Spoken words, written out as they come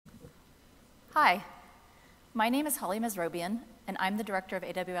Hi, my name is Holly Mesrobian, and I'm the director of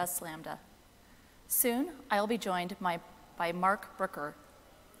AWS Lambda. Soon, I will be joined by Mark Brooker,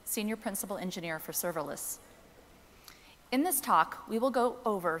 Senior Principal Engineer for Serverless. In this talk, we will go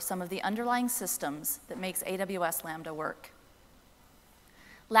over some of the underlying systems that makes AWS Lambda work.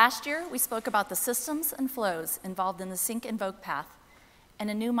 Last year, we spoke about the systems and flows involved in the sync invoke path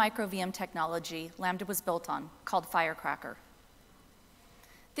and a new micro VM technology Lambda was built on called Firecracker.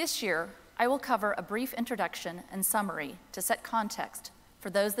 This year, I will cover a brief introduction and summary to set context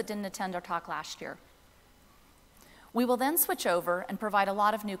for those that didn't attend our talk last year. We will then switch over and provide a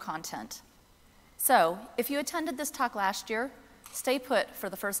lot of new content. So, if you attended this talk last year, stay put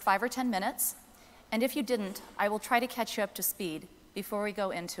for the first 5 or 10 minutes, and if you didn't, I will try to catch you up to speed before we go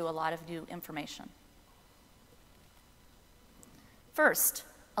into a lot of new information. First,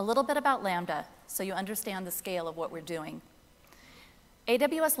 a little bit about Lambda so you understand the scale of what we're doing.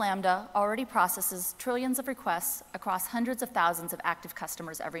 AWS Lambda already processes trillions of requests across hundreds of thousands of active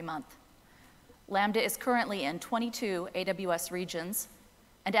customers every month. Lambda is currently in 22 AWS regions,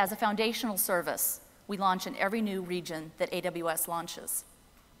 and as a foundational service, we launch in every new region that AWS launches.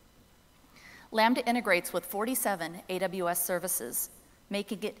 Lambda integrates with 47 AWS services,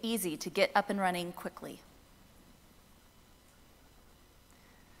 making it easy to get up and running quickly.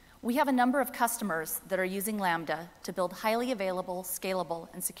 We have a number of customers that are using Lambda to build highly available, scalable,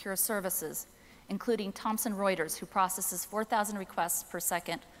 and secure services, including Thomson Reuters, who processes 4,000 requests per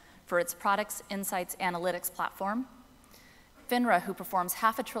second for its Products Insights Analytics platform, FINRA, who performs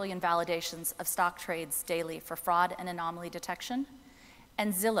 500 billion validations of stock trades daily for fraud and anomaly detection,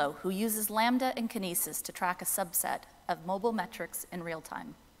 and Zillow, who uses Lambda and Kinesis to track a subset of mobile metrics in real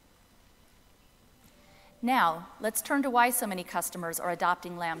time. Now, let's turn to why so many customers are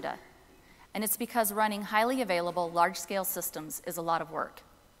adopting Lambda. And it's because running highly available, large-scale systems is a lot of work.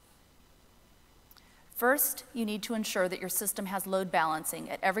 First, you need to ensure that your system has load balancing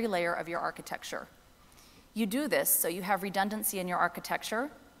at every layer of your architecture. You do this so you have redundancy in your architecture,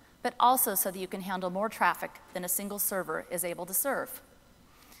 but also so that you can handle more traffic than a single server is able to serve.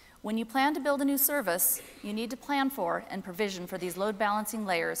 When you plan to build a new service, you need to plan for and provision for these load balancing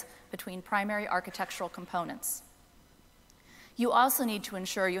layers between primary architectural components. You also need to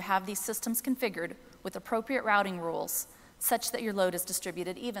ensure you have these systems configured with appropriate routing rules such that your load is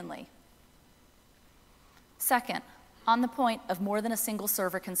distributed evenly. Second, on the point of more than a single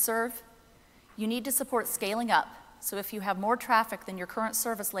server can serve, you need to support scaling up, so if you have more traffic than your current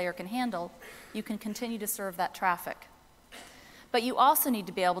service layer can handle, you can continue to serve that traffic. But you also need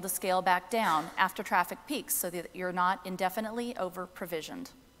to be able to scale back down after traffic peaks so that you're not indefinitely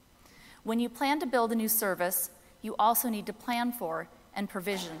over-provisioned. When you plan to build a new service, you also need to plan for and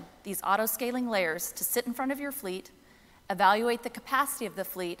provision these auto-scaling layers to sit in front of your fleet, evaluate the capacity of the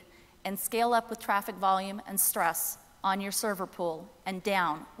fleet, and scale up with traffic volume and stress on your server pool and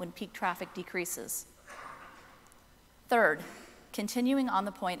down when peak traffic decreases. Third, continuing on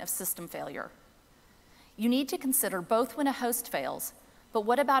the point of system failure. You need to consider both when a host fails, but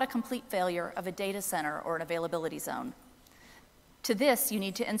what about a complete failure of a data center or an availability zone? To this, you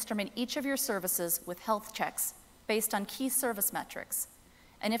need to instrument each of your services with health checks based on key service metrics.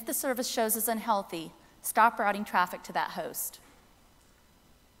 And if the service shows as unhealthy, stop routing traffic to that host.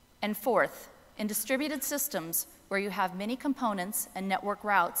 And fourth, in distributed systems where you have many components and network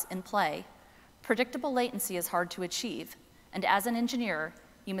routes in play, predictable latency is hard to achieve. And as an engineer,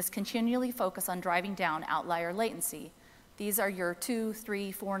 you must continually focus on driving down outlier latency. These are your 2,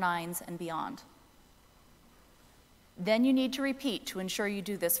 3, 4 nines and beyond. Then you need to repeat to ensure you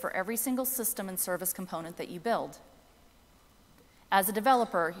do this for every single system and service component that you build. As a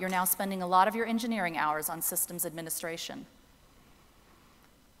developer, you're now spending a lot of your engineering hours on systems administration.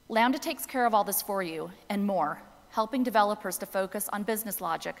 Lambda takes care of all this for you and more, helping developers to focus on business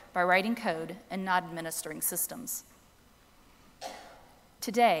logic by writing code and not administering systems.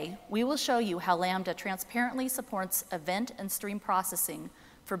 Today, we will show you how Lambda transparently supports event and stream processing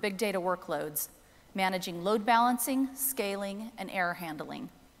for big data workloads, managing load balancing, scaling, and error handling.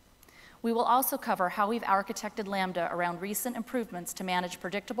 We will also cover how we've architected Lambda around recent improvements to manage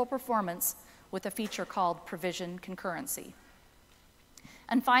predictable performance with a feature called provision concurrency.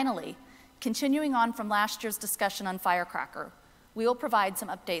 And finally, continuing on from last year's discussion on Firecracker, we will provide some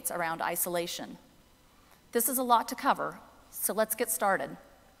updates around isolation. This is a lot to cover, so let's get started.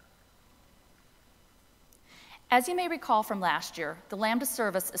 As you may recall from last year, the Lambda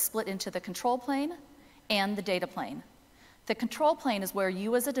service is split into the control plane and the data plane. The control plane is where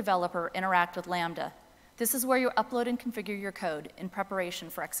you as a developer interact with Lambda. This is where you upload and configure your code in preparation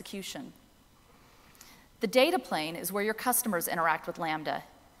for execution. The data plane is where your customers interact with Lambda.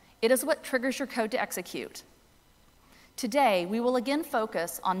 It is what triggers your code to execute. Today, we will again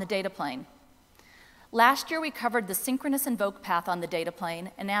focus on the data plane. Last year, we covered the synchronous invoke path on the data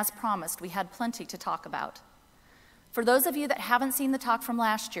plane, and as promised, we had plenty to talk about. For those of you that haven't seen the talk from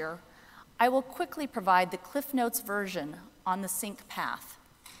last year, I will quickly provide the Cliff Notes version on the sync path.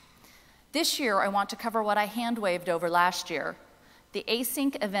 This year, I want to cover what I hand-waved over last year, the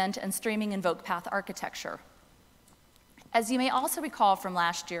async event and streaming invoke path architecture. As you may also recall from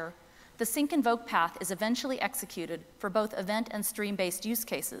last year, the sync invoke path is eventually executed for both event and stream-based use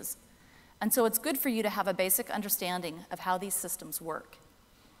cases, and so it's good for you to have a basic understanding of how these systems work.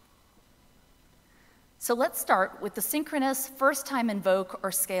 So let's start with the synchronous first-time invoke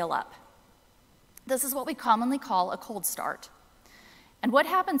or scale-up. This is what we commonly call a cold start. And what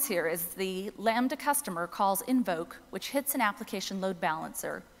happens here is the Lambda customer calls invoke, which hits an application load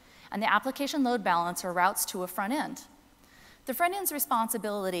balancer, and the application load balancer routes to a front end. The front end's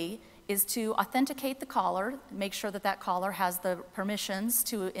responsibility is to authenticate the caller, make sure that that caller has the permissions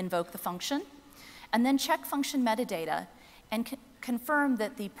to invoke the function, and then check function metadata and confirm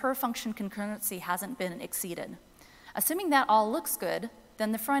that the per function concurrency hasn't been exceeded. Assuming that all looks good,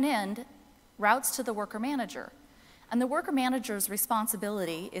 then the front end routes to the worker manager. And the worker manager's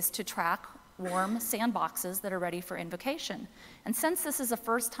responsibility is to track warm sandboxes that are ready for invocation. And since this is a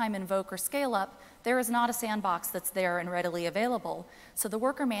first-time invoke or scale-up, there is not a sandbox that's there and readily available. So the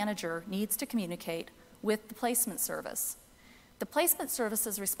worker manager needs to communicate with the placement service. The placement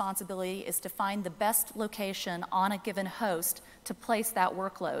service's responsibility is to find the best location on a given host to place that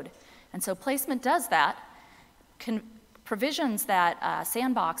workload. And so placement does that, provisions that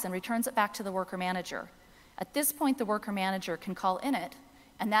sandbox and returns it back to the worker manager. At this point, the worker manager can call init,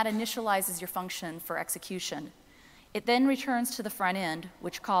 and that initializes your function for execution. It then returns to the front end,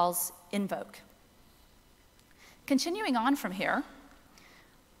 which calls invoke. Continuing on from here,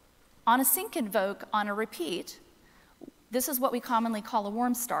 on a sync invoke on a repeat, this is what we commonly call a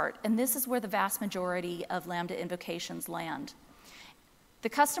warm start, and this is where the vast majority of Lambda invocations land. The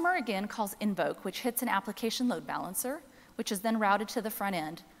customer again calls invoke, which hits an application load balancer, which is then routed to the front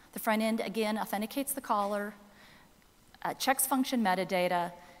end. The front end again authenticates the caller, checks function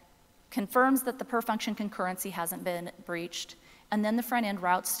metadata, confirms that the per function concurrency hasn't been breached, and then the front end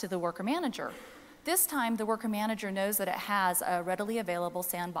routes to the worker manager. This time, the worker manager knows that it has a readily available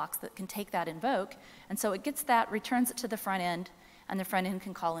sandbox that can take that invoke, and so it gets that, returns it to the front end, and the front end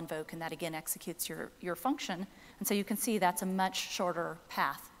can call invoke, and that again executes your function. And so you can see that's a much shorter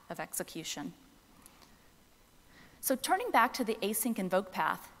path of execution. So turning back to the async invoke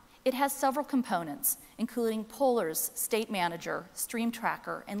path, it has several components, including pollers, state manager, stream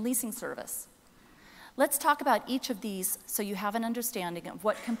tracker, and leasing service. Let's talk about each of these so you have an understanding of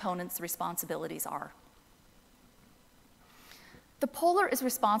what components' responsibilities are. The poller is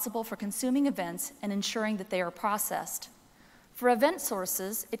responsible for consuming events and ensuring that they are processed. For event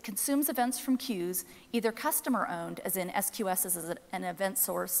sources, it consumes events from queues, either customer-owned, as in SQS as an event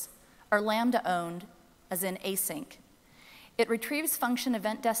source, or Lambda-owned, as in async. It retrieves function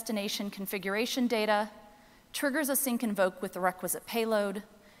event destination configuration data, triggers a sync invoke with the requisite payload,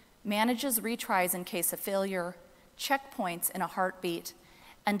 manages retries in case of failure, checkpoints in a heartbeat,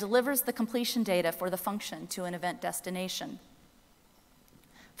 and delivers the completion data for the function to an event destination.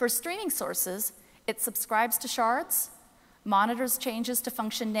 For streaming sources, it subscribes to shards, monitors changes to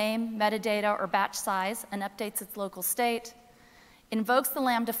function name, metadata, or batch size, and updates its local state, invokes the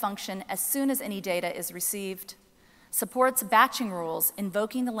Lambda function as soon as any data is received, supports batching rules,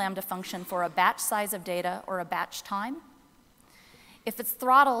 invoking the Lambda function for a batch size of data or a batch time. If it's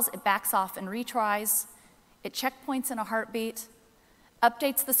throttles, it backs off and retries. It checkpoints in a heartbeat,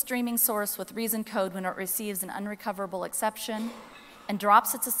 updates the streaming source with reason code when it receives an unrecoverable exception, and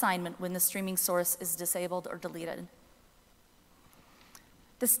drops its assignment when the streaming source is disabled or deleted.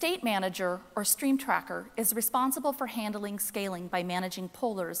 The state manager, or stream tracker, is responsible for handling scaling by managing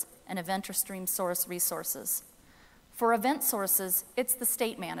pollers and event or stream source resources. For event sources, it's the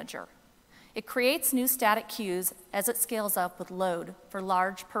state manager. It creates new static queues as it scales up with load for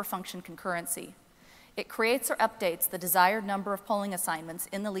large per-function concurrency. It creates or updates the desired number of polling assignments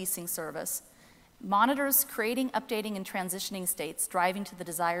in the leasing service, monitors creating, updating, and transitioning states driving to the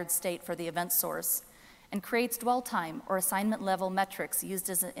desired state for the event source, and creates dwell time or assignment level metrics used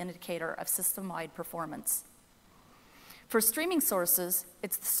as an indicator of system-wide performance. For streaming sources,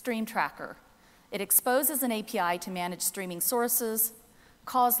 it's the stream tracker. It exposes an API to manage streaming sources,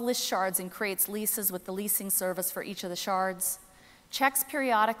 calls list shards and creates leases with the leasing service for each of the shards, checks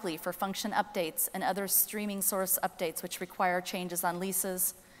periodically for function updates and other streaming source updates which require changes on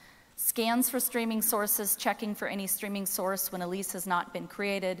leases, scans for streaming sources, checking for any streaming source when a lease has not been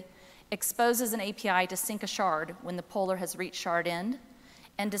created, exposes an API to sync a shard when the poller has reached shard end,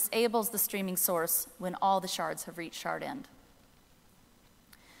 and disables the streaming source when all the shards have reached shard end.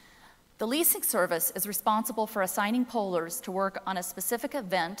 The leasing service is responsible for assigning pollers to work on a specific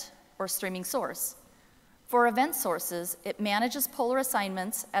event or streaming source. For event sources, it manages poller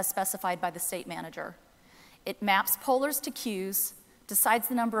assignments as specified by the state manager. It maps pollers to queues, decides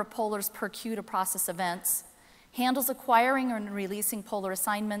the number of pollers per queue to process events, handles acquiring and releasing poller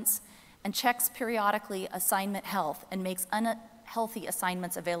assignments, and checks periodically assignment health and makes unhealthy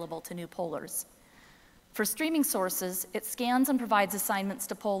assignments available to new pollers. For streaming sources, it scans and provides assignments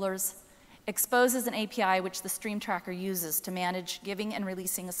to pollers, exposes an API which the stream tracker uses to manage giving and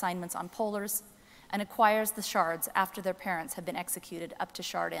releasing assignments on pollers, and acquires the shards after their parents have been executed up to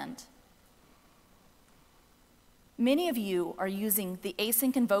shard end. Many of you are using the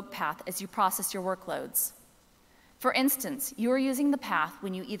async invoke path as you process your workloads. For instance, you are using the path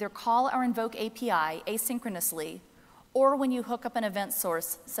when you either call our invoke API asynchronously or when you hook up an event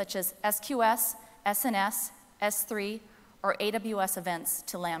source such as SQS, SNS, S3, or AWS events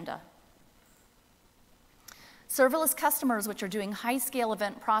to Lambda. Serverless customers which are doing high-scale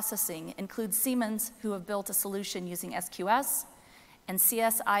event processing include Siemens, who have built a solution using SQS, and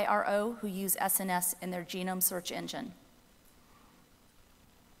CSIRO, who use SNS in their genome search engine.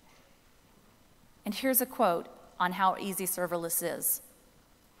 And here's a quote on how easy serverless is.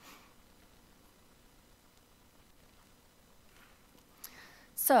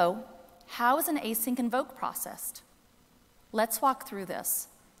 So, how is an async invoke processed? Let's walk through this.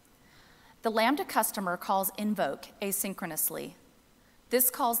 The Lambda customer calls invoke asynchronously.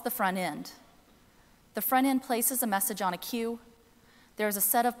 This calls the front end. The front end places a message on a queue. There's a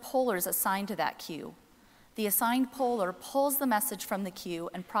set of pollers assigned to that queue. The assigned poller pulls the message from the queue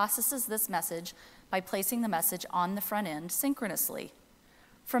and processes this message by placing the message on the front end synchronously.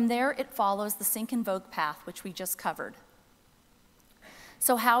 From there, it follows the sync invoke path, which we just covered.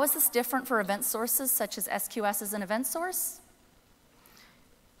 So how is this different for event sources such as SQS as an event source?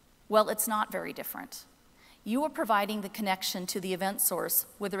 Well, it's not very different. You are providing the connection to the event source,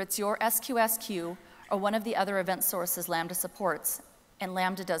 whether it's your SQS queue or one of the other event sources Lambda supports, and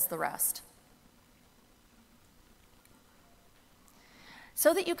Lambda does the rest.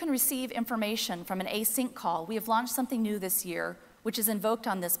 So that you can receive information from an async call, we have launched something new this year, which is invoked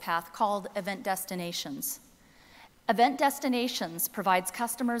on this path called Event Destinations. Event Destinations provides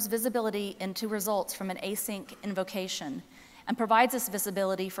customers visibility into results from an async invocation and provides us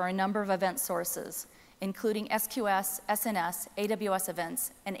visibility for a number of event sources, including SQS, SNS, AWS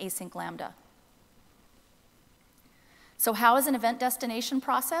events, and async Lambda. So how is an event destination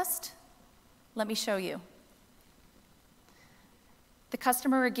processed? Let me show you. The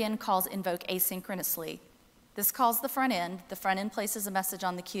customer again calls invoke asynchronously. This calls the front end places a message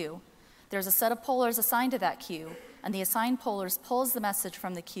on the queue. There's a set of pollers assigned to that queue, and the assigned pollers pulls the message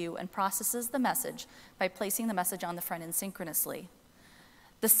from the queue and processes the message by placing the message on the front end synchronously.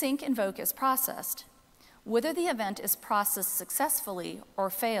 The sync invoke is processed. Whether the event is processed successfully or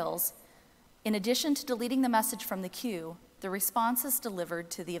fails, in addition to deleting the message from the queue, the response is delivered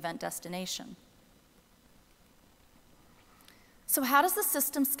to the event destination. So how does the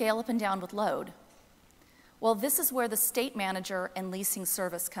system scale up and down with load? Well, this is where the state manager and leasing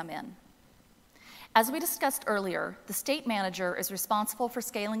service come in. As we discussed earlier, the state manager is responsible for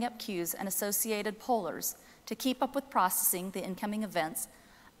scaling up queues and associated pollers to keep up with processing the incoming events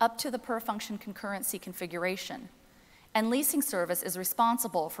up to the per-function concurrency configuration. And leasing service is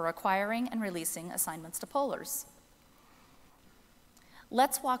responsible for acquiring and releasing assignments to pollers.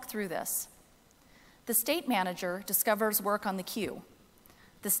 Let's walk through this. The state manager discovers work on the queue.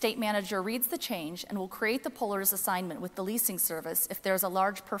 The state manager reads the change and will create the poller's assignment with the leasing service if there's a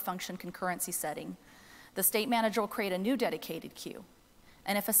large per-function concurrency setting. The state manager will create a new dedicated queue.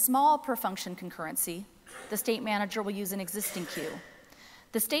 And if a small per-function concurrency, the state manager will use an existing queue.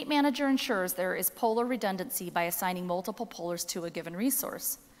 The state manager ensures there is poller redundancy by assigning multiple pollers to a given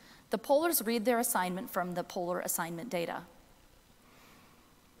resource. The pollers read their assignment from the poller assignment data.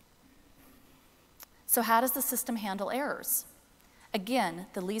 So how does the system handle errors? Again,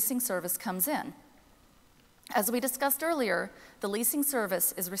 the leasing service comes in. As we discussed earlier, the leasing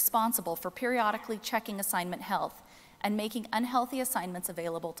service is responsible for periodically checking assignment health and making unhealthy assignments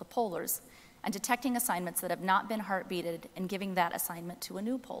available to pollers and detecting assignments that have not been heartbeated and giving that assignment to a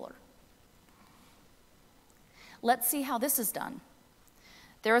new poller. Let's see how this is done.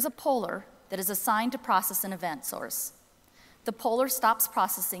 There is a poller that is assigned to process an event source. The poller stops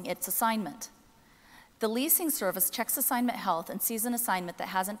processing its assignment. The leasing service checks assignment health and sees an assignment that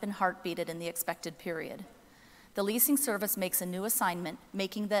hasn't been heartbeated in the expected period. The leasing service makes a new assignment,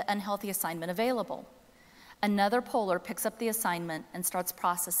 making the unhealthy assignment available. Another poller picks up the assignment and starts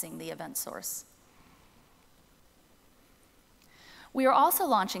processing the event source. We are also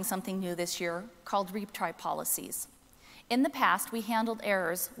launching something new this year called retry policies. In the past, we handled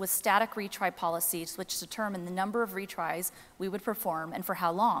errors with static retry policies, which determine the number of retries we would perform and for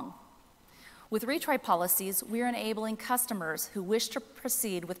how long. With retry policies, we are enabling customers who wish to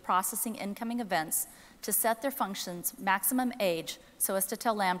proceed with processing incoming events to set their function's maximum age so as to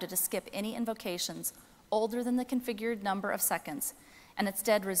tell Lambda to skip any invocations older than the configured number of seconds and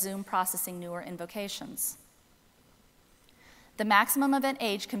instead resume processing newer invocations. The maximum event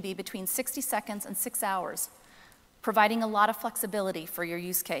age can be between 60 seconds and 6 hours, providing a lot of flexibility for your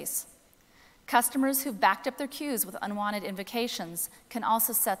use case. Customers who've backed up their queues with unwanted invocations can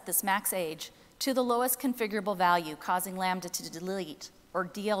also set this max age to the lowest configurable value, causing Lambda to delete, or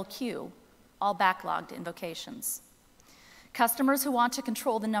DLQ, all backlogged invocations. Customers who want to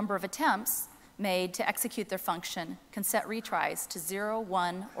control the number of attempts made to execute their function can set retries to 0,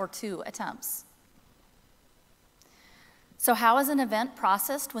 1, or 2 attempts. So how is an event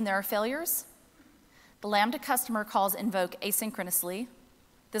processed when there are failures? The Lambda customer calls invoke asynchronously.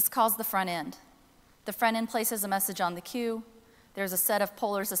 This calls the front end. The front end places a message on the queue. There's a set of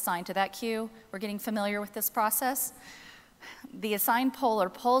pollers assigned to that queue. We're getting familiar with this process. The assigned poller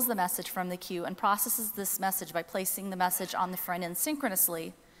pulls the message from the queue and processes this message by placing the message on the front end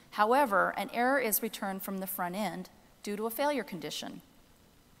synchronously. However, an error is returned from the front end due to a failure condition.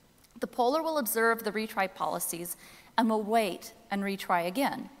 The poller will observe the retry policies and will wait and retry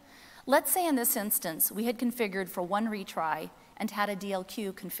again. Let's say in this instance, we had configured for 1 retry and had a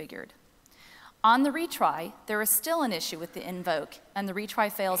DLQ configured. On the retry, there is still an issue with the invoke, and the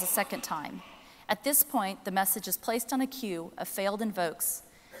retry fails a second time. At this point, the message is placed on a queue of failed invokes,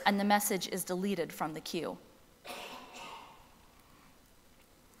 and the message is deleted from the queue.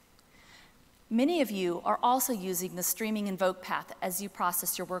 Many of you are also using the streaming invoke path as you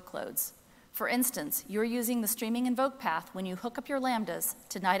process your workloads. For instance, you're using the streaming invoke path when you hook up your Lambdas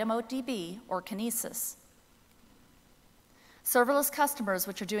to DynamoDB or Kinesis. Serverless customers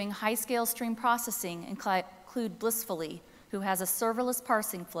which are doing high-scale stream processing include Blissfully, who has a serverless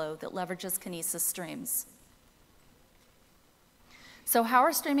parsing flow that leverages Kinesis streams. So how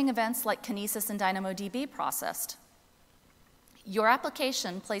are streaming events like Kinesis and DynamoDB processed? Your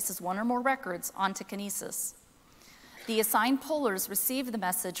application places 1 or more records onto Kinesis. The assigned pollers receive the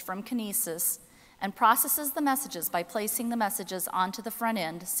message from Kinesis and processes the messages by placing the messages onto the front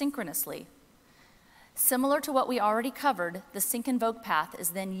end synchronously. Similar to what we already covered, the sync invoke path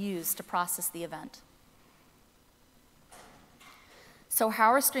is then used to process the event. So how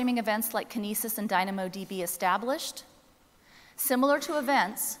are streaming events like Kinesis and DynamoDB established? Similar to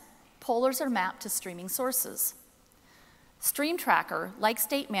events, pollers are mapped to streaming sources. Stream Tracker, like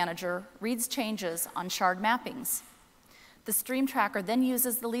State Manager, reads changes on shard mappings. The Stream Tracker then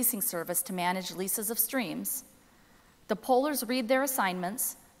uses the leasing service to manage leases of streams. The pollers read their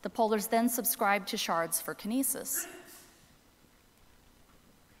assignments. The pollers then subscribe to shards for Kinesis.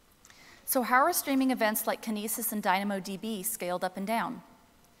 So how are streaming events like Kinesis and DynamoDB scaled up and down?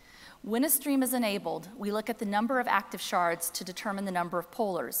 When a stream is enabled, we look at the number of active shards to determine the number of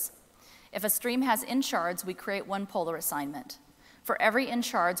pollers. If a stream has in shards, we create 1 poller assignment. For every in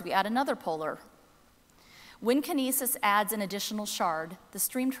shards, we add another poller. When Kinesis adds an additional shard, the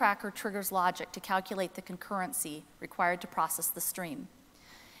Stream Tracker triggers logic to calculate the concurrency required to process the stream.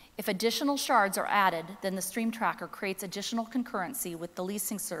 If additional shards are added, then the Stream Tracker creates additional concurrency with the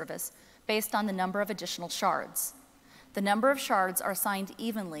leasing service based on the number of additional shards. The number of shards are assigned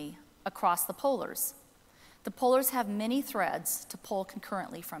evenly across the pollers. The pollers have many threads to pull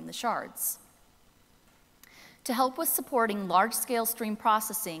concurrently from the shards. To help with supporting large-scale stream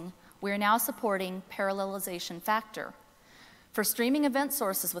processing, we are now supporting parallelization factor. For streaming event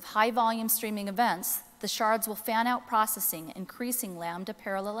sources with high-volume streaming events, the shards will fan out processing, increasing Lambda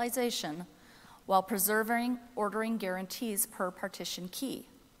parallelization while preserving ordering guarantees per partition key.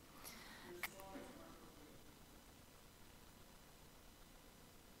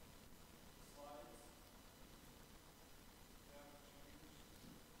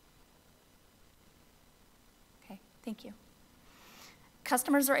 Okay, thank you.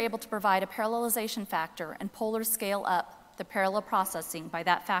 Customers are able to provide a parallelization factor, and pollers scale up the parallel processing by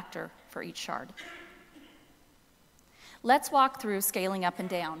that factor for each shard. Let's walk through scaling up and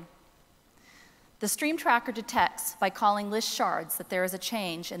down. The Stream Tracker detects by calling list shards that there is a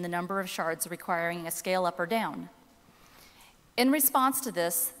change in the number of shards requiring a scale up or down. In response to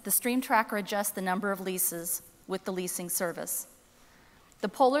this, the Stream Tracker adjusts the number of leases with the leasing service. The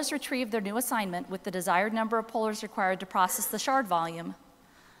pollers retrieve their new assignment with the desired number of pollers required to process the shard volume.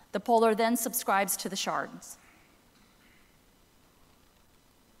 The poller then subscribes to the shards.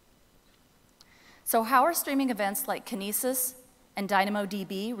 So how are streaming events like Kinesis and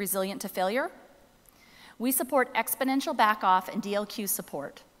DynamoDB resilient to failure? We support exponential backoff and DLQ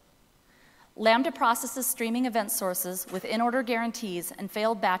support. Lambda processes streaming event sources with in-order guarantees, and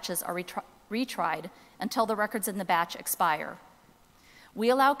failed batches are retried until the records in the batch expire. We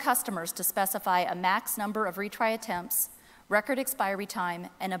allow customers to specify a max number of retry attempts, record expiry time,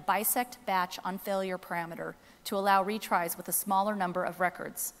 and a bisect batch on failure parameter to allow retries with a smaller number of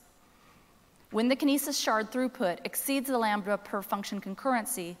records. When the Kinesis shard throughput exceeds the Lambda per function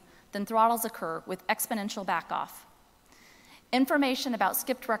concurrency, then throttles occur with exponential backoff. Information about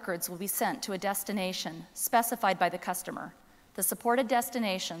skipped records will be sent to a destination specified by the customer. The supported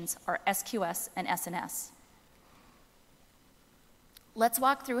destinations are SQS and SNS. Let's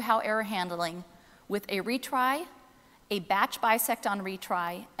walk through how error handling with a retry, a batch bisect on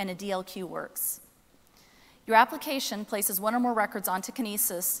retry, and a DLQ works. Your application places one or more records onto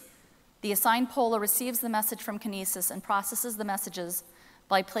Kinesis. The assigned poller receives the message from Kinesis and processes the messages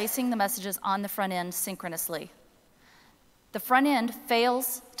by placing the messages on the front end synchronously. The front end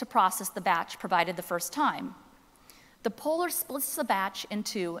fails to process the batch provided the first time. The poller splits the batch in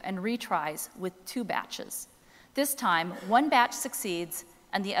two and retries with two batches. This time, one batch succeeds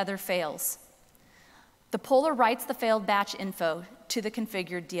and the other fails. The poller writes the failed batch info to the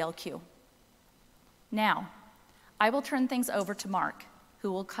configured DLQ. Now, I will turn things over to Mark,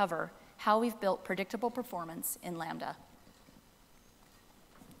 who will cover how we've built predictable performance in Lambda.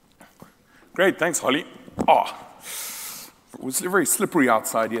 Great, thanks, Holly. Oh, it was very slippery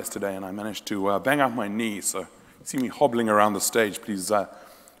outside yesterday, and I managed to bang out my knee, so you see me hobbling around the stage. Please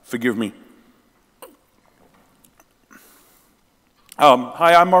forgive me.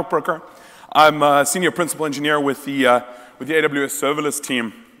 Hi, I'm Mark Brooker. I'm a senior principal engineer with the AWS serverless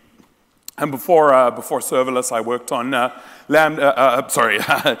team. And before serverless, I worked on EBS,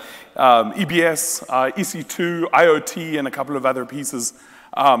 EC2, IoT, and a couple of other pieces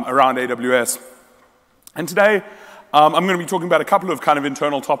around AWS. And today, I'm going to be talking about a couple of kind of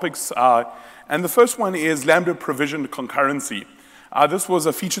internal topics. And the first one is Lambda provisioned concurrency. This was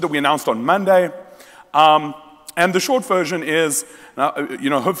a feature that we announced on Monday. And the short version is,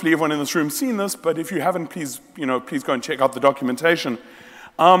 hopefully everyone in this room has seen this, but if you haven't, please go and check out the documentation.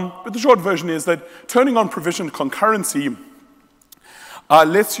 But the short version is that turning on provisioned concurrency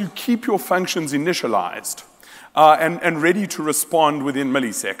lets you keep your functions initialized and ready to respond within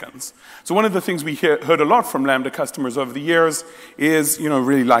milliseconds. So one of the things we heard a lot from Lambda customers over the years is,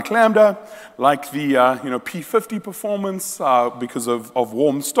 really like Lambda, like the P50 performance because of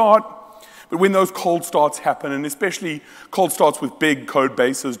warm start. But when those cold starts happen, and especially cold starts with big code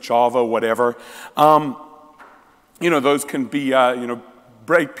bases, Java, whatever, those can be,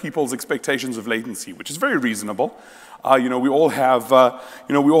 break people's expectations of latency, which is very reasonable. We all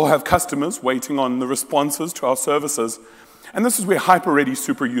have customers waiting on the responses to our services, and this is where HyperReady is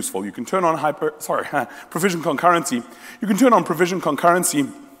super useful. You can turn on provision concurrency. You can turn on provision concurrency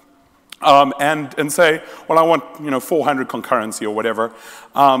and say, well, I want 400 concurrency or whatever,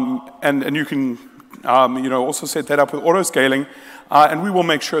 and you can also set that up with auto scaling, and we will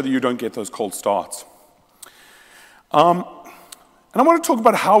make sure that you don't get those cold starts. And I want to talk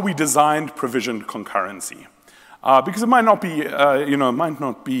about how we designed provisioned concurrency, because it might not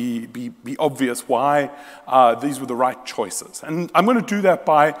be, be obvious why these were the right choices. And I'm going to do that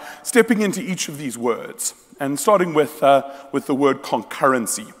by stepping into each of these words and starting with the word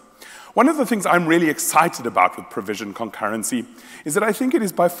concurrency. One of the things I'm really excited about with provisioned concurrency is that I think it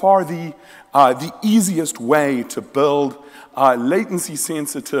is by far the easiest way to build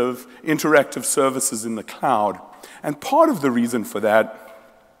latency-sensitive interactive services in the cloud. And part of the reason for that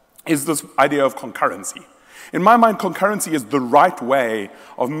is this idea of concurrency. In my mind, concurrency is the right way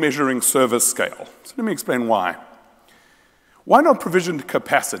of measuring service scale. So let me explain why. Why not provisioned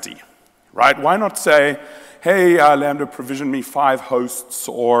capacity, right? Why not say, hey, Lambda, provision me 5 hosts,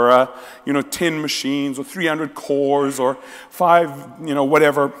 or 10 machines, or 300 cores, or 5,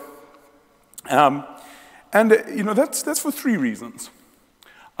 whatever. That's for 3 reasons.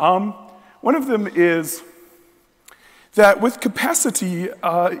 One of them is that with capacity,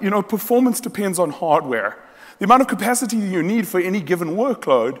 performance depends on hardware. The amount of capacity that you need for any given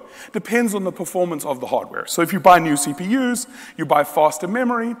workload depends on the performance of the hardware. So if you buy new CPUs, you buy faster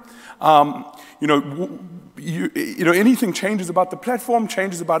memory, anything changes about the platform,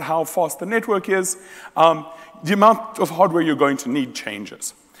 changes about how fast the network is, the amount of hardware you're going to need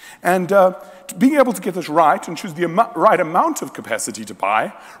changes. And being able to get this right and choose the right amount of capacity to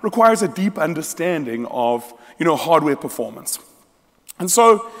buy requires a deep understanding of hardware performance. And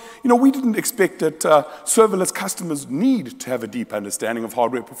so, we didn't expect that serverless customers need to have a deep understanding of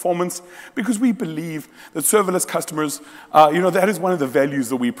hardware performance because we believe that serverless customers, that is one of the values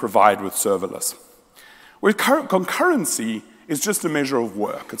that we provide with serverless. Whereas concurrency is just a measure of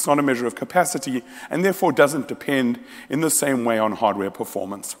work. It's not a measure of capacity and therefore doesn't depend in the same way on hardware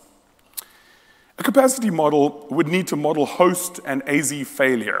performance. A capacity model would need to model host and AZ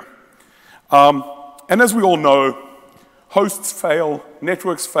failure. And as we all know, hosts fail,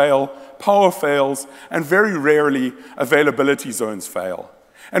 networks fail, power fails, and very rarely availability zones fail.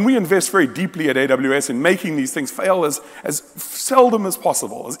 And we invest very deeply at AWS in making these things fail as seldom as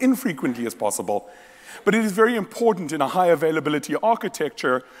possible, as infrequently as possible. But it is very important in a high availability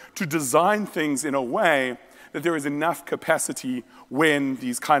architecture to design things in a way that there is enough capacity when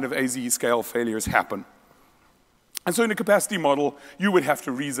these kind of AZ scale failures happen. And so in a capacity model, you would have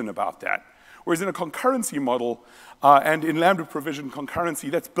to reason about that. Whereas in a concurrency model, and in Lambda provision concurrency,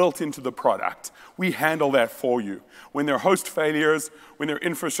 that's built into the product. We handle that for you. When there are host failures, when there are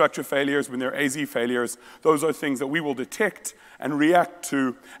infrastructure failures, when there are AZ failures, those are things that we will detect and react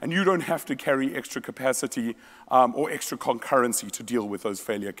to, and you don't have to carry extra capacity or extra concurrency to deal with those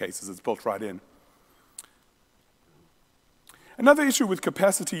failure cases. It's built right in. Another issue with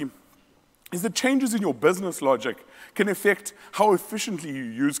capacity is that changes in your business logic can affect how efficiently you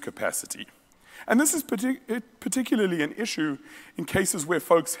use capacity. And this is particularly an issue in cases where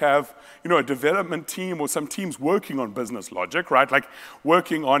folks have, a development team or some teams working on business logic, right? Like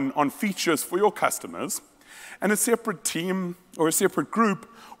working on features for your customers, and a separate team or a separate group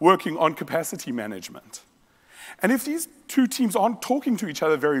working on capacity management. And if these two teams aren't talking to each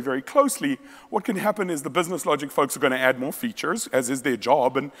other very, very closely, what can happen is the business logic folks are going to add more features, as is their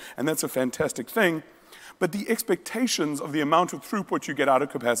job, and that's a fantastic thing. But the expectations of the amount of throughput you get out of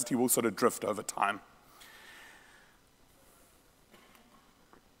capacity will sort of drift over time.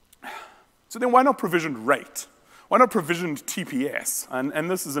 So then why not provisioned rate? Why not provisioned TPS? And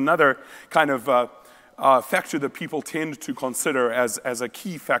this is another kind of factor that people tend to consider as a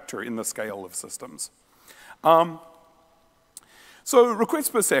key factor in the scale of systems. So requests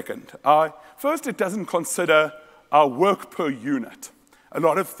per second. First, it doesn't consider work per unit. A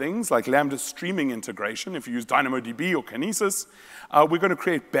lot of things like Lambda streaming integration, if you use DynamoDB or Kinesis, we're going to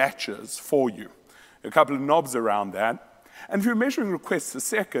create batches for you. A couple of knobs around that. And if you're measuring requests a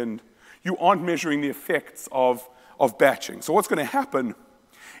second, you aren't measuring the effects of batching. So what's going to happen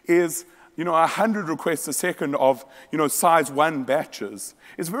is 100 requests a second of size 1 batches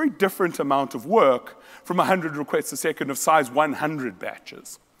is a very different amount of work from 100 requests a second of size 100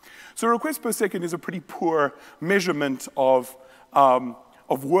 batches. So requests per second is a pretty poor measurement of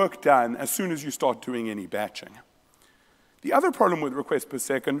work done as soon as you start doing any batching. The other problem with requests per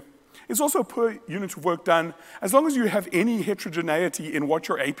second is also per unit of work done as long as you have any heterogeneity in what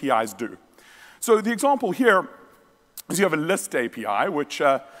your APIs do. So the example here is you have a list API, which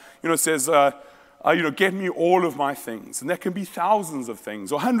says, get me all of my things. And that can be thousands of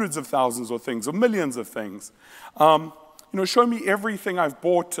things, or hundreds of thousands of things, or millions of things. Show me everything I've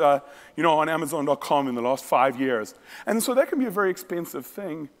bought, on Amazon.com in the last 5 years. And so that can be a very expensive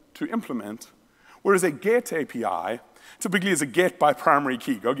thing to implement, whereas a get API typically is a get by primary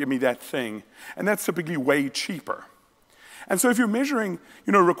key. Go give me that thing. And that's typically way cheaper. And so if you're measuring,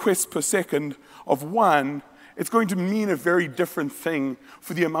 requests per second of 1, it's going to mean a very different thing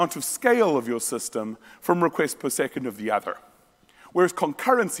for the amount of scale of your system from requests per second of the other. Whereas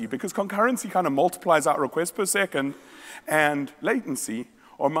concurrency, because concurrency kind of multiplies out requests per second and latency,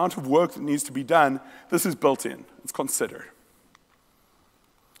 or amount of work that needs to be done, this is built in. It's considered.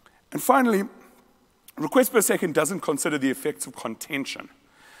 And finally, requests per second doesn't consider the effects of contention.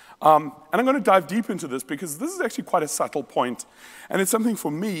 And I'm going to dive deep into this because this is actually quite a subtle point, and it's something for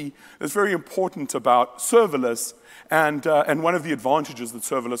me that's very important about serverless and one of the advantages that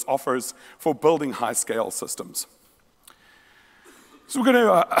serverless offers for building high-scale systems. So we're going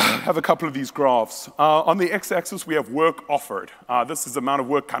to have a couple of these graphs. On the x-axis, we have work offered. This is the amount of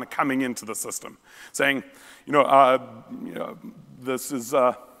work kind of coming into the system, saying, this is,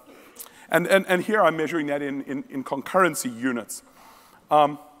 and here I'm measuring that in concurrency units.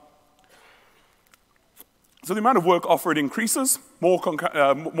 So the amount of work offered increases,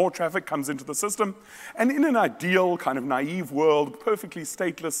 more traffic comes into the system, and in an ideal kind of naive world, perfectly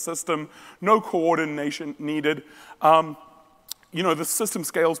stateless system, no coordination needed, the system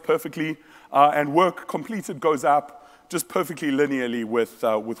scales perfectly, and work completed goes up just perfectly linearly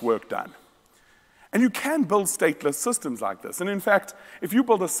with work done. And you can build stateless systems like this. And in fact, if you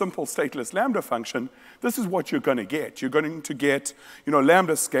build a simple stateless Lambda function, this is what you're going to get. You're going to get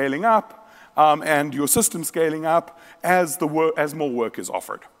Lambda scaling up and your system scaling up as more work is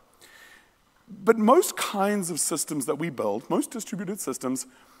offered. But most kinds of systems that we build, most distributed systems,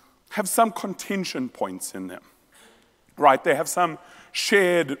 have some contention points in them. Right? They have some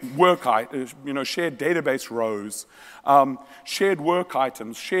shared work, shared database rows, shared work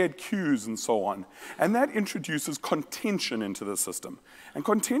items, shared queues, and so on. And that introduces contention into the system. And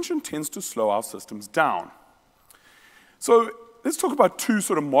contention tends to slow our systems down. So let's talk about two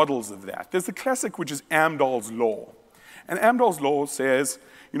sort of models of that. There's the classic, which is Amdahl's law. And Amdahl's law says,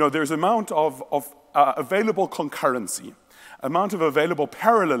 there's an amount of available concurrency, amount of available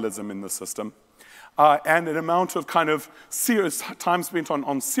parallelism in the system, and an amount of kind of time spent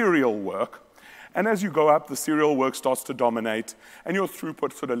on serial work. And as you go up, the serial work starts to dominate, and your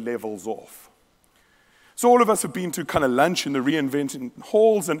throughput sort of levels off. So all of us have been to kind of lunch in the reInvent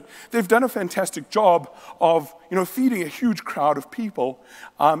halls, and they've done a fantastic job of feeding a huge crowd of people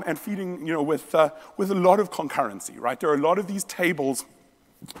and feeding with a lot of concurrency. Right? There are a lot of these tables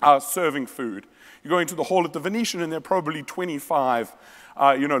serving food. You go into the hall at the Venetian, and there are probably 25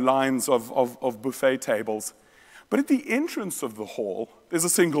 lines of buffet tables. But at the entrance of the hall, there's a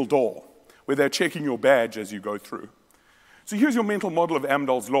single door where they're checking your badge as you go through. So here's your mental model of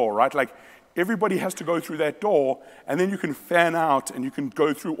Amdahl's law, right? Like, everybody has to go through that door, and then you can fan out, and you can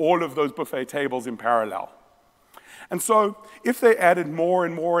go through all of those buffet tables in parallel. And so if they added more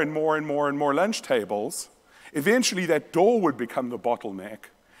and more and more and more and more lunch tables, eventually that door would become the bottleneck,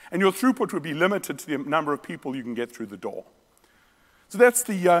 and your throughput would be limited to the number of people you can get through the door. So that's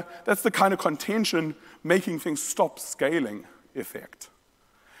the kind of contention making things stop scaling effect.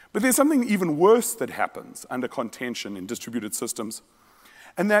 But there's something even worse that happens under contention in distributed systems,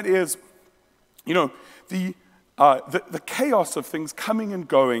 and that is, the chaos of things coming and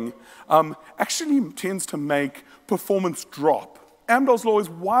going actually tends to make performance drop. Amdahl's law is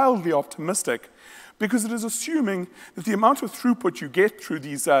wildly optimistic because it is assuming that the amount of throughput you get through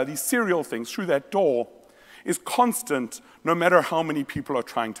these serial things, through that door, is constant no matter how many people are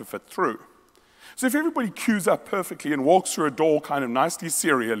trying to fit through. So if everybody queues up perfectly and walks through a door kind of nicely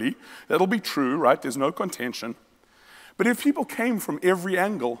serially, that'll be true, right? There's no contention. But if people came from every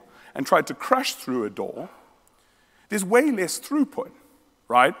angle and tried to crush through a door, there's way less throughput,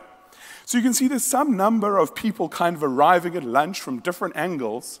 right? So you can see there's some number of people kind of arriving at lunch from different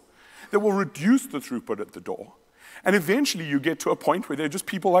angles that will reduce the throughput at the door. And eventually you get to a point where they're just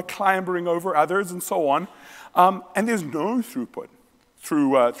people like clambering over others and so on, and there's no throughput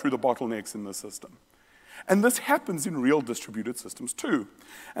through the bottlenecks in the system. And this happens in real distributed systems too,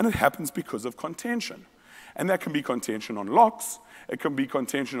 and it happens because of contention. And that can be contention on locks, it can be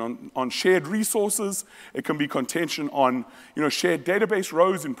contention on shared resources, it can be contention on shared database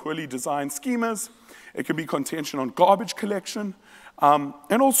rows in poorly designed schemas, it can be contention on garbage collection,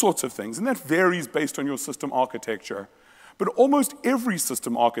 and all sorts of things. And that varies based on your system architecture. But almost every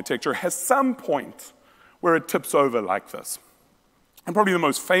system architecture has some point where it tips over like this. And probably the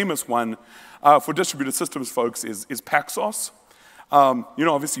most famous one for distributed systems folks is Paxos.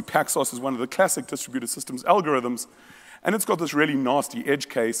 Obviously Paxos is one of the classic distributed systems algorithms, and it's got this really nasty edge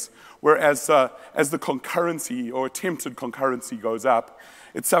case where as the concurrency or attempted concurrency goes up,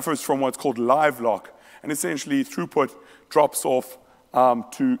 it suffers from what's called live lock, and essentially throughput drops off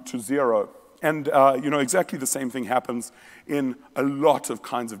to zero. And exactly the same thing happens in a lot of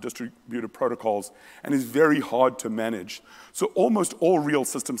kinds of distributed protocols and is very hard to manage. So almost all real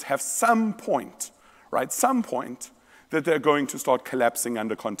systems have some point, right? Some point that they're going to start collapsing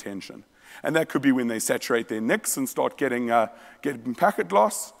under contention. And that could be when they saturate their NICs and start getting packet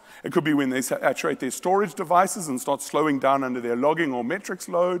loss. It could be when they saturate their storage devices and start slowing down under their logging or metrics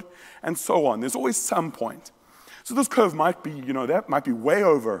load, and so on. There's always some point. So this curve might be, that might be way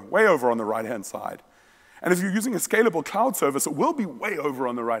over on the right-hand side. And if you're using a scalable cloud service, it will be way over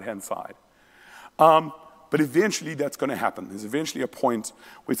on the right-hand side. But eventually that's going to happen. There's eventually a point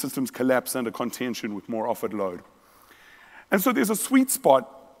where systems collapse under contention with more offered load. And so there's a sweet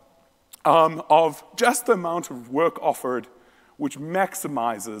spot of just the amount of work offered which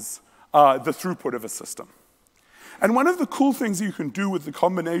maximizes the throughput of a system. And one of the cool things you can do with the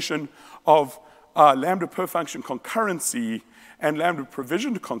combination of Lambda per function concurrency and Lambda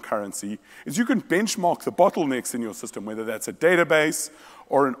provisioned concurrency is you can benchmark the bottlenecks in your system, whether that's a database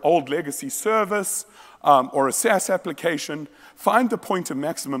or an old legacy service or a SaaS application, find the point of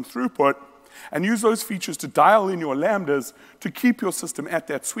maximum throughput, and use those features to dial in your Lambdas to keep your system at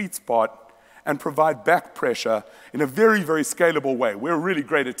that sweet spot and provide back pressure in a very, very scalable way. We're really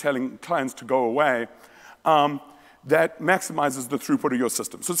great at telling clients to go away. That maximizes the throughput of your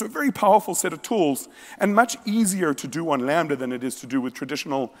system. So it's a very powerful set of tools and much easier to do on Lambda than it is to do with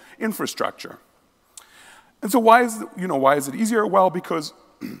traditional infrastructure. And so why is it easier? Well, because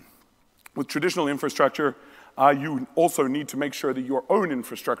with traditional infrastructure, you also need to make sure that your own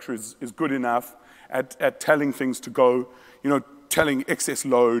infrastructure is good enough at telling things to go, telling excess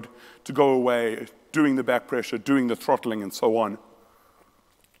load to go away, doing the back pressure, doing the throttling, and so on.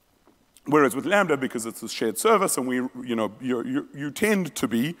 Whereas with Lambda, because it's a shared service, and you tend to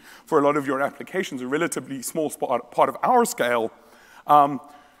be, for a lot of your applications, a relatively small part of our scale,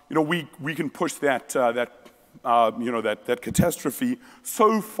 we can push that catastrophe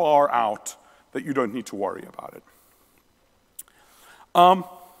so far out that you don't need to worry about it.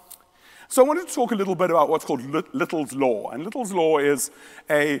 So I wanted to talk a little bit about what's called Little's Law. And Little's Law is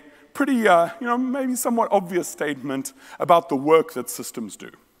a pretty, maybe somewhat obvious statement about the work that systems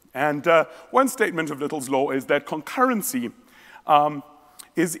do. And one statement of Little's Law is that concurrency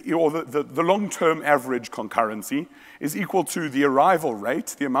the long-term average concurrency is equal to the arrival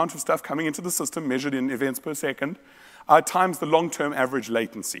rate, the amount of stuff coming into the system measured in events per second, times the long-term average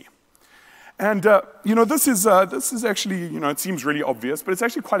latency. And this is actually, it seems really obvious, but it's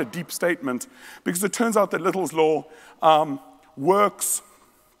actually quite a deep statement because it turns out that Little's Law works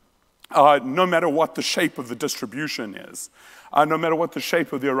no matter what the shape of the distribution is, no matter what the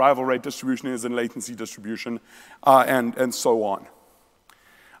shape of the arrival rate distribution is and latency distribution, and so on.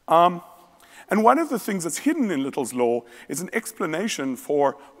 And one of the things that's hidden in Little's Law is an explanation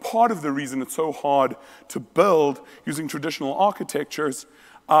for part of the reason it's so hard to build using traditional architectures,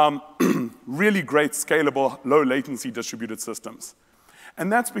 really great scalable, low latency distributed systems.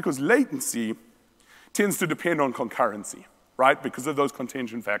 And that's because latency tends to depend on concurrency, right? Because of those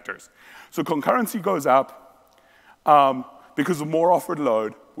contingent factors. So concurrency goes up because of more offered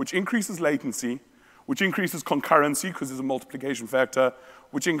load, which increases latency, which increases concurrency because there's a multiplication factor,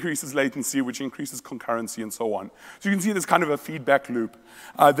 which increases latency, which increases concurrency, and so on. So you can see there's kind of a feedback loop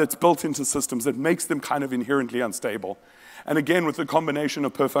that's built into systems that makes them kind of inherently unstable. And again, with the combination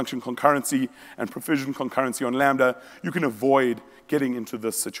of per-function concurrency and provision concurrency on Lambda, you can avoid getting into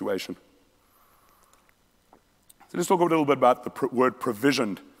this situation. So let's talk a little bit about the word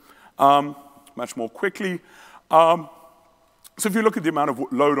provisioned much more quickly. So if you look at the amount of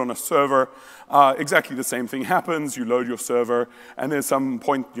load on a server, exactly the same thing happens. You load your server, and there's some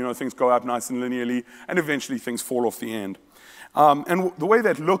point, things go up nice and linearly, and eventually things fall off the end. And the way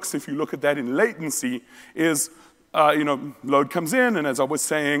that looks, if you look at that in latency, is load comes in, and as I was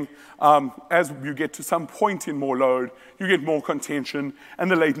saying, as you get to some point in more load, you get more contention, and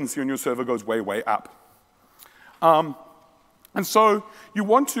the latency on your server goes way, way up. And so you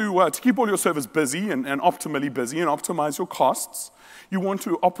want to keep all your servers busy and optimally busy and optimize your costs. You want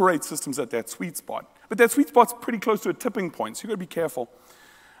to operate systems at that sweet spot. But that sweet spot's pretty close to a tipping point, so you've got to be careful.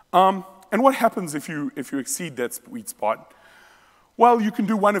 And what happens if you exceed that sweet spot? Well, you can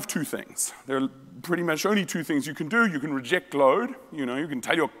do one of two things. There are pretty much only two things you can do. You can reject load. You can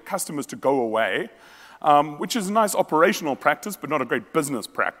tell your customers to go away, which is a nice operational practice, but not a great business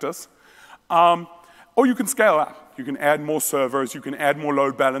practice. Or you can scale up. You can add more servers, you can add more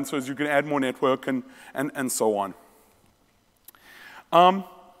load balancers, you can add more network, and so on.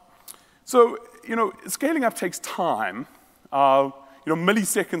 So, scaling up takes time.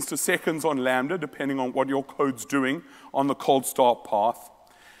 Milliseconds to seconds on Lambda, depending on what your code's doing on the cold start path.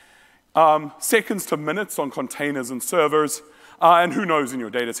 Seconds to minutes on containers and servers, and who knows in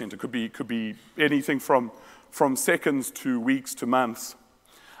your data center. Could be anything from seconds to weeks to months.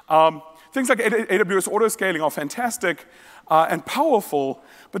 Things like AWS autoscaling are fantastic and powerful,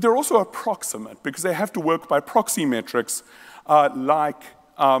 but they're also approximate because they have to work by proxy metrics like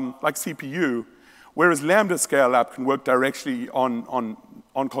CPU, whereas Lambda scale-up can work directly on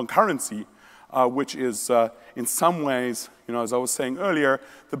concurrency, which is in some ways, as I was saying earlier,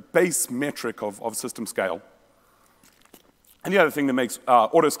 the base metric of system scale. And the other thing that makes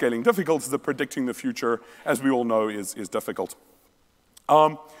autoscaling difficult is that predicting the future, as we all know, is difficult.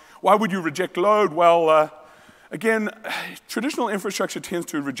 Why would you reject load? Well, again, traditional infrastructure tends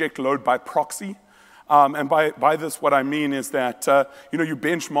to reject load by proxy. And by this, what I mean is that you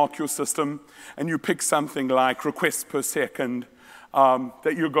benchmark your system and you pick something like requests per second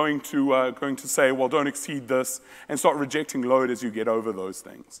that you're going to say, well, don't exceed this, and start rejecting load as you get over those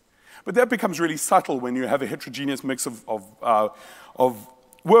things. But that becomes really subtle when you have a heterogeneous mix of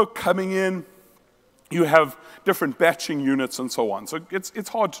work coming in. You have different batching units and so on. So it's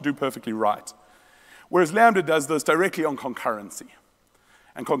hard to do perfectly right. Whereas Lambda does this directly on concurrency.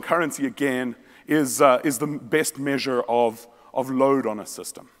 And concurrency, again, is the best measure of load on a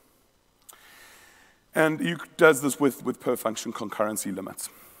system. And it does this with per-function concurrency limits.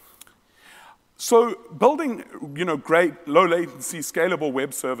 So building great low-latency, scalable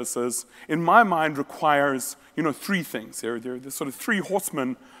web services, in my mind, requires three things. There are sort of three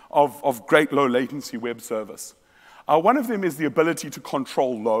horsemen of great low-latency web service. One of them is the ability to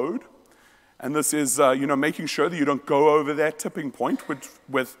control load. And this is making sure that you don't go over that tipping point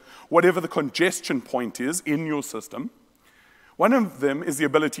with whatever the congestion point is in your system. One of them is the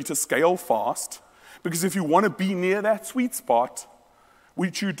ability to scale fast, because if you want to be near that sweet spot,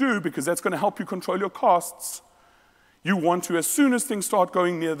 which you do because that's going to help you control your costs, you want to, as soon as things start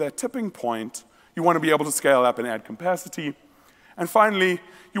going near that tipping point, you want to be able to scale up and add capacity. And finally,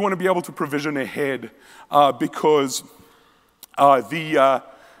 you want to be able to provision ahead because the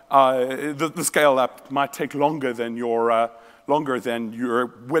scale up might take longer than you're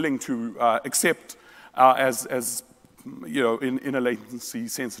willing to accept as in a latency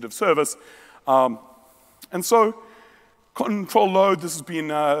sensitive service. And so control load, this has been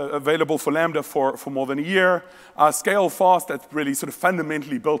available for Lambda for more than a year. Scale fast, that's really sort of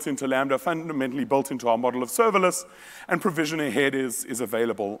fundamentally built into Lambda, fundamentally built into our model of serverless, and provision ahead is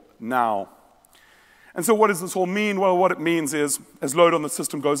available now. And so what does this all mean? Well, what it means is as load on the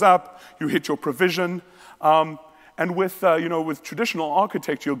system goes up, you hit your provision. And with traditional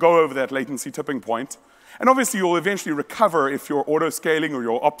architecture, you'll go over that latency tipping point. And obviously, you'll eventually recover if your auto-scaling or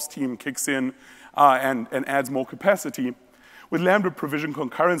your ops team kicks in and adds more capacity. With Lambda provision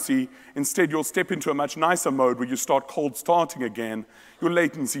concurrency, instead, you'll step into a much nicer mode where you start cold starting again. Your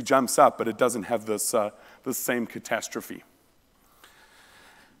latency jumps up, but it doesn't have this same catastrophe.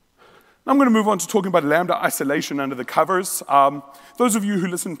 I'm going to move on to talking about Lambda isolation under the covers. Those of you who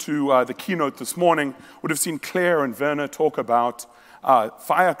listened to the keynote this morning would have seen Claire and Werner talk about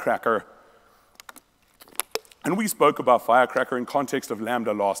Firecracker. And we spoke about Firecracker in context of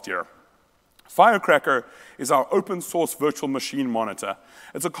Lambda last year. Firecracker is our open source virtual machine monitor.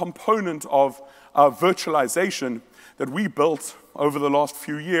 It's a component of virtualization that we built over the last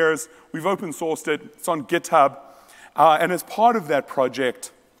few years. We've open sourced it. It's on GitHub. And as part of that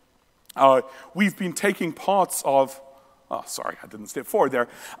project, we've been taking parts of, sorry, I didn't step forward there.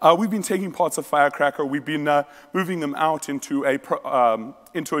 We've been taking parts of Firecracker. We've been moving them out into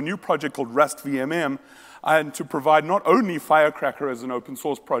a new project called Rust VMM, and to provide not only Firecracker as an open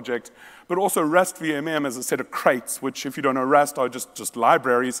source project, but also Rust VMM as a set of crates, which, if you don't know Rust, are just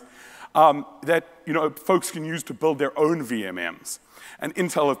libraries that folks can use to build their own VMMs. And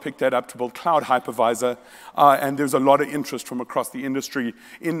Intel have picked that up to build Cloud Hypervisor, and there's a lot of interest from across the industry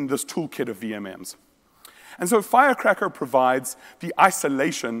in this toolkit of VMMs. And so Firecracker provides the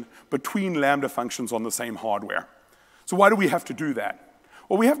isolation between Lambda functions on the same hardware. So why do we have to do that?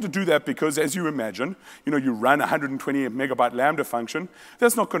 Well, we have to do that because, as you imagine, you run a 128 megabyte Lambda function.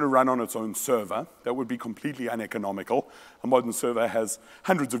 That's not going to run on its own server. That would be completely uneconomical. A modern server has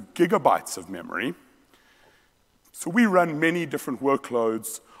hundreds of gigabytes of memory. So we run many different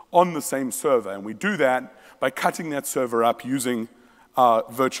workloads on the same server, and we do that by cutting that server up using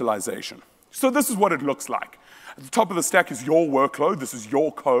virtualization. So this is what it looks like. At the top of the stack is your workload. This is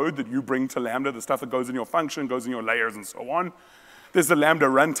your code that you bring to Lambda, the stuff that goes in your function, goes in your layers, and so on. There's the Lambda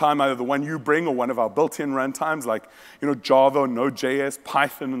runtime, either the one you bring or one of our built-in runtimes, like Java, Node.js,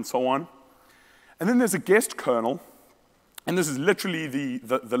 Python, and so on. And then there's a guest kernel, and this is literally the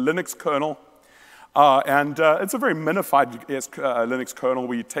Linux kernel. It's a very minified Linux kernel.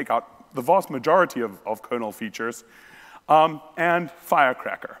 We take out the vast majority of kernel features, and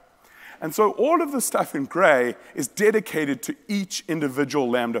Firecracker. And so all of the stuff in gray is dedicated to each individual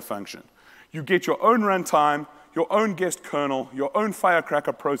Lambda function. You get your own runtime, your own guest kernel, your own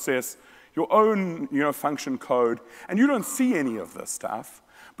Firecracker process, your own function code, and you don't see any of this stuff.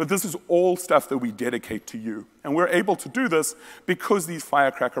 But this is all stuff that we dedicate to you. And we're able to do this because these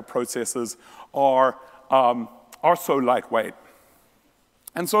Firecracker processes are so lightweight.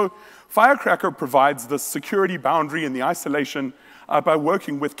 And so Firecracker provides the security boundary and the isolation by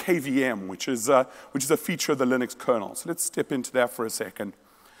working with KVM, which is a feature of the Linux kernel. So let's step into that for a second.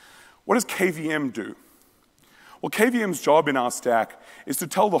 What does KVM do? Well, KVM's job in our stack is to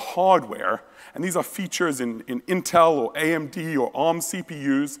tell the hardware, and these are features in Intel or AMD or ARM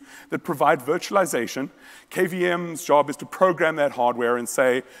CPUs that provide virtualization. KVM's job is to program that hardware and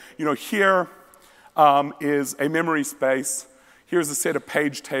say, here is a memory space, here's a set of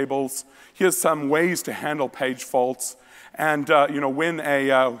page tables, here's some ways to handle page faults, and when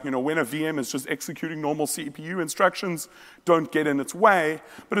a VM is just executing normal CPU instructions, don't get in its way.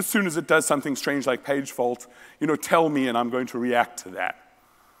 But as soon as it does something strange like page fault, tell me, and I'm going to react to that.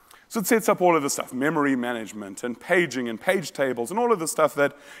 So it sets up all of the stuff, memory management and paging and page tables and all of the stuff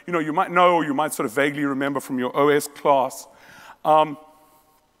that you might know or you might sort of vaguely remember from your OS class, and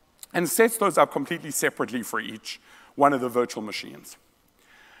sets those up completely separately for each one of the virtual machines.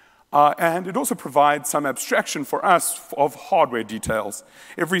 And it also provides some abstraction for us of hardware details.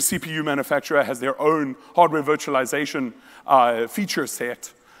 Every CPU manufacturer has their own hardware virtualization feature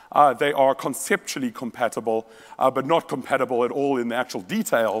set. They are conceptually compatible, but not compatible at all in the actual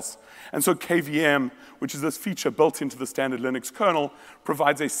details. And so KVM, which is this feature built into the standard Linux kernel,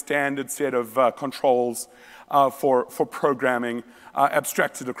 provides a standard set of controls for programming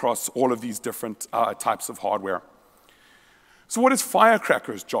abstracted across all of these different types of hardware. So what is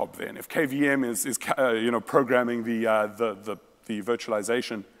Firecracker's job then, if KVM is programming the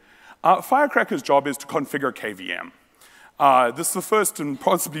virtualization? Firecracker's job is to configure KVM. This is the first and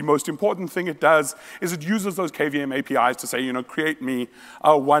possibly most important thing it does, is it uses those KVM APIs to say, create me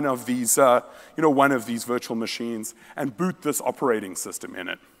one of these virtual machines and boot this operating system in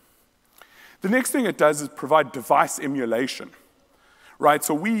it. The next thing it does is provide device emulation, right?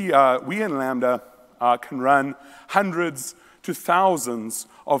 So we in Lambda can run hundreds to thousands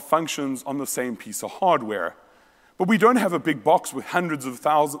of functions on the same piece of hardware. But we don't have a big box with hundreds of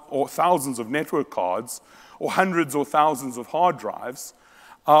thousands or thousands of network cards, or hundreds or thousands of hard drives,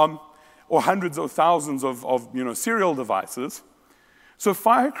 or hundreds or thousands of serial devices. So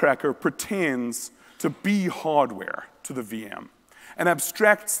Firecracker pretends to be hardware to the VM and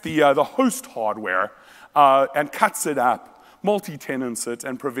abstracts the host hardware and cuts it up, multi-tenants it,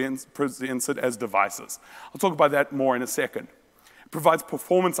 and presents it as devices. I'll talk about that more in a second. It provides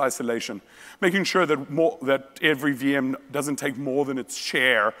performance isolation, making sure that every VM doesn't take more than its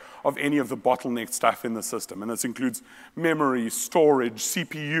share of any of the bottleneck stuff in the system. And this includes memory, storage,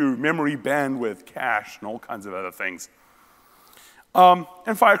 CPU, memory bandwidth, cache, and all kinds of other things. And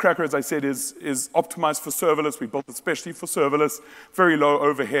Firecracker, as I said, is optimized for serverless. We built it especially for serverless, very low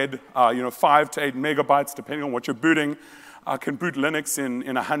overhead, 5 to 8 megabytes, depending on what you're booting. Can boot Linux in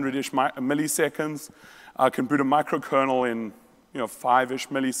 100-ish milliseconds. Can boot a microkernel in 5-ish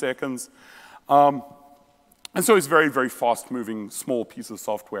milliseconds. And so it's very, very fast-moving, small piece of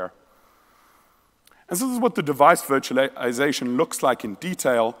software. And so this is what the device virtualization looks like in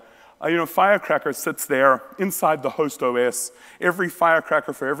detail. Firecracker sits there inside the host OS. Every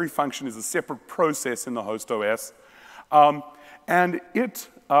Firecracker for every function is a separate process in the host OS. And it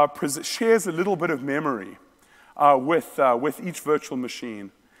shares a little bit of memory with each virtual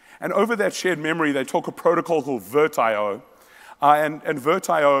machine. And over that shared memory, they talk a protocol called VirtIO. And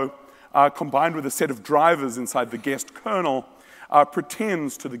VirtIO, combined with a set of drivers inside the guest kernel,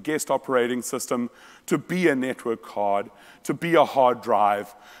 pretends to the guest operating system to be a network card, to be a hard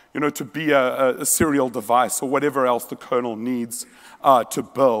drive, to be a serial device or whatever else the kernel needs to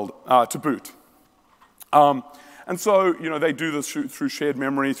boot. And so, they do this through shared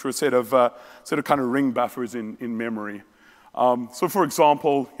memory, through a set of kind of ring buffers in memory. So, for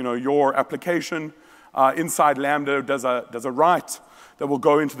example, your application inside Lambda does a write that will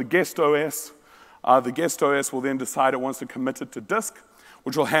go into the guest OS. The guest OS will then decide it wants to commit it to disk,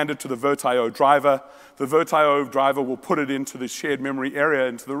 which will hand it to the VirtIO driver. The VirtIO driver will put it into the shared memory area,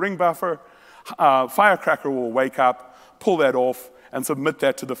 into the ring buffer. Firecracker will wake up, pull that off, and submit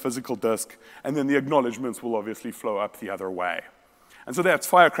that to the physical disk, and then the acknowledgements will obviously flow up the other way. And so that's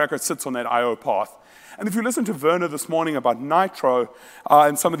Firecracker sits on that I/O path. And if you listen to Werner this morning about Nitro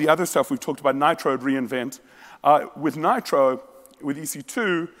and some of the other stuff we've talked about Nitro at reInvent, with Nitro, with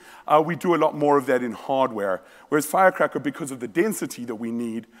EC2, we do a lot more of that in hardware. Whereas Firecracker, because of the density that we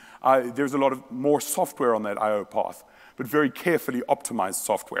need, there's a lot of more software on that I/O path, but very carefully optimized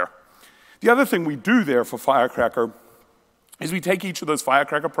software. The other thing we do there for Firecracker is we take each of those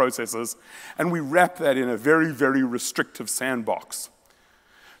Firecracker processes and we wrap that in a very, very restrictive sandbox.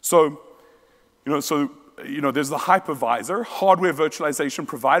 So, there's the hypervisor, hardware virtualization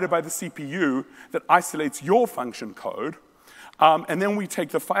provided by the CPU that isolates your function code. And then we take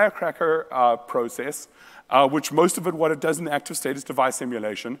the Firecracker process, which most of it, what it does in the active state is device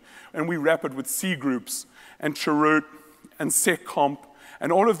emulation, and we wrap it with C groups and Chroot and seccomp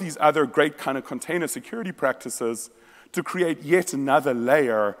and all of these other great kind of container security practices to create yet another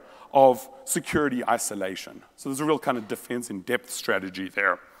layer of security isolation. So there's a real kind of defense in depth strategy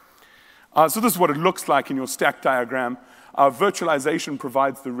there. So this is what it looks like in your stack diagram. Virtualization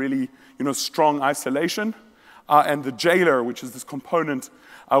provides the really strong isolation, and the jailer, which is this component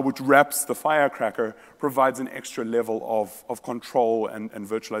which wraps the firecracker, provides an extra level of control and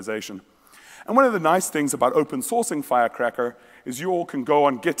virtualization. And one of the nice things about open sourcing Firecracker is you all can go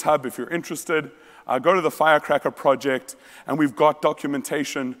on GitHub if you're interested, go to the Firecracker project, and we've got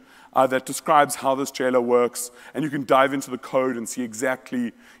documentation that describes how this jailer works, and you can dive into the code and see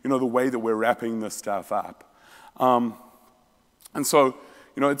exactly the way that we're wrapping this stuff up. And so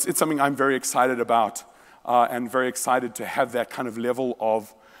it's something I'm very excited about, and very excited to have that kind of level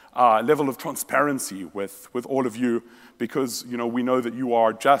of transparency with all of you, because we know that you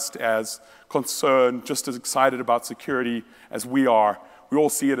are just as concerned, just as excited about security as we are. We all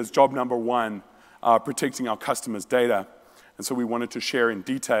see it as job number one, protecting our customers' data. And so we wanted to share in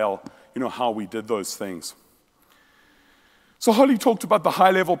detail how we did those things. So Holly talked about the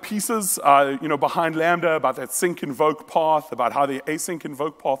high-level pieces behind Lambda, about that sync invoke path, about how the async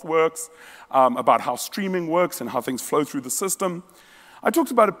invoke path works, about how streaming works and how things flow through the system. I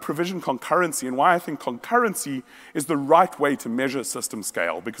talked about provision concurrency and why I think concurrency is the right way to measure system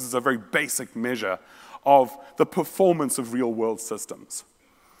scale, because it's a very basic measure of the performance of real-world systems.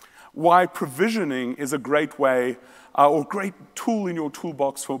 Why provisioning is a great way or great tool in your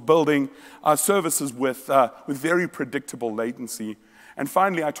toolbox for building services with very predictable latency. And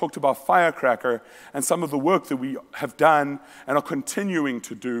finally, I talked about Firecracker and some of the work that we have done and are continuing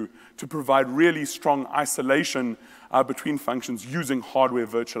to do to provide really strong isolation between functions using hardware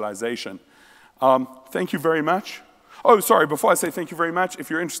virtualization. Thank you very much. Oh, sorry, before I say thank you very much, if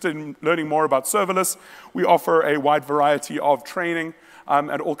you're interested in learning more about serverless, we offer a wide variety of training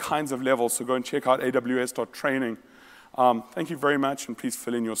at all kinds of levels, so go and check out aws.training. Thank you very much, and please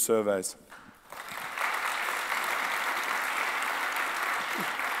fill in your surveys.